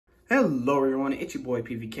Hello everyone, it's your boy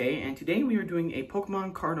PVK, and today we are doing a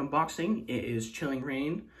Pokemon card unboxing. It is Chilling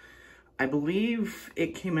Reign. I believe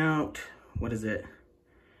it came out,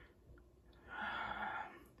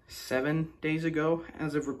 7 days ago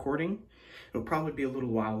as of recording. It'll probably be a little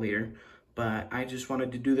while later, but I just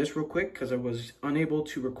wanted to do this real quick because I was unable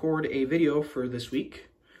to record a video for this week.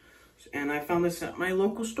 And I found this at my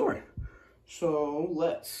local store. So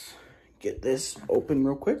let's get this open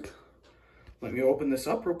real quick. Let me open this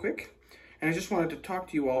up real quick. And I just wanted to talk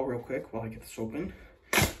to you all real quick while I get this open.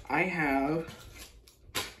 I have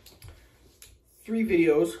 3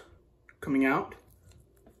 videos coming out.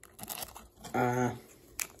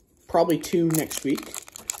 Probably 2 next week.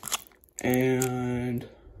 And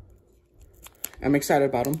I'm excited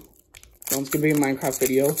about them. One's gonna be a Minecraft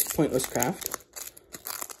video, Pointless Craft.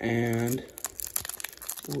 And,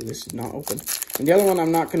 ooh, this is not open. And the other one,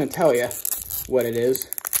 I'm not gonna tell you what it is.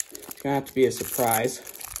 It's gonna have to be a surprise.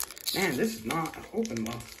 Man, this is not open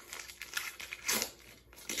well.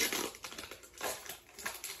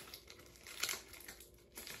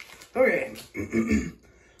 Okay.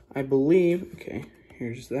 I believe, okay,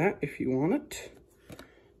 here's that if you want it.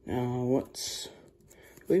 Now, I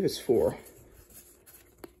believe it's 4.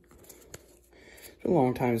 It's been a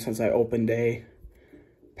long time since I opened a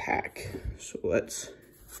pack. So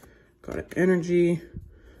got an energy,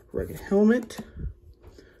 rugged helmet,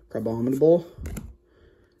 Crabominable,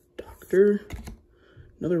 Doctor,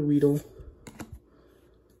 another Weedle.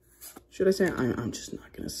 Should I say? I'm just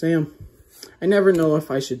not gonna say them. I never know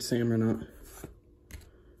if I should say them or not.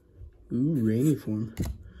 Ooh, rainy form.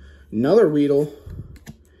 Another Weedle,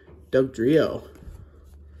 Dugtrio.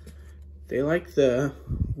 They like the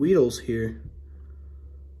Weedles here.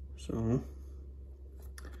 So,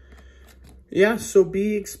 yeah, so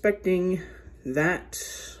be expecting that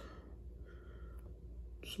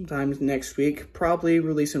sometimes next week. Probably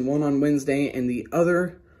releasing one on Wednesday and the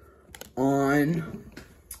other on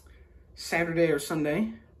Saturday or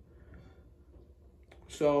Sunday.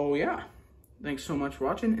 So, yeah. Thanks so much for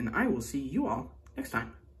watching, and I will see you all next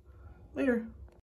time. Later.